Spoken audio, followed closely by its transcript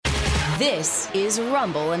This is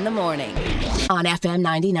Rumble in the Morning on FM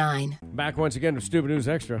 99. Back once again with Stupid News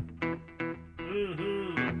Extra.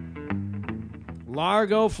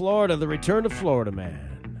 Largo, Florida, the return to Florida man.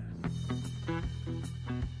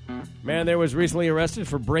 Man there was recently arrested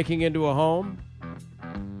for breaking into a home.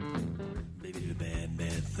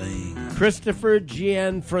 Christopher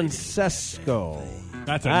Gianfrancesco.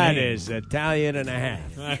 That's a That name. is Italian and a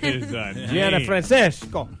half. That is a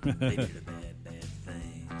Gianfrancesco.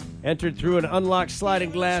 Entered through an unlocked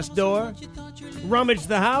sliding glass door, rummaged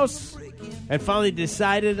the house, and finally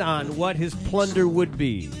decided on what his plunder would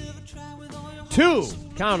be. 2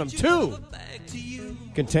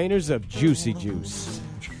 containers of Juicy Juice.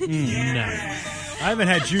 Nice. I haven't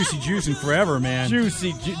had Juicy Juice in forever, man.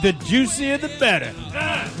 The juicier the better.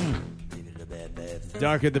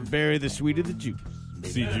 Darker the berry, the sweeter the juice.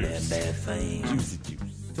 Juicy Juice. Juicy juice.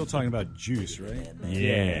 Still talking about juice, right?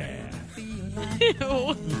 Yeah.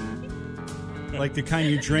 Like the kind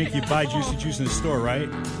you drink, you buy Juicy Juice in the store,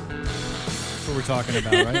 right? That's what we're talking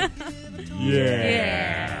about, right?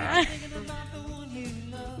 Yeah.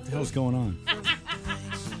 What the hell's going on?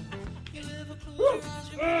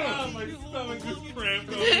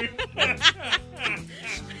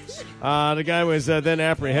 The guy was then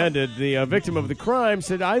apprehended. The victim of the crime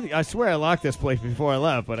said, I swear I locked this place before I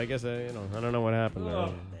left, but I guess, I don't know what happened.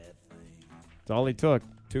 That's all he took.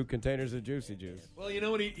 2 containers of Juicy Juice. Well, you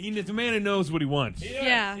know what? He's a man who knows what he wants.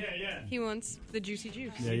 Yeah. He wants the juicy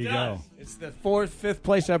juice. There you go. It's the 4th, 5th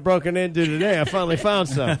place I've broken into today. I finally found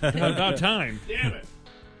some. About time. Damn it.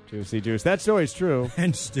 Juicy Juice. That story's true.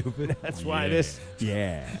 And stupid. That's why this...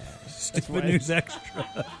 Yeah. Stupid News Extra.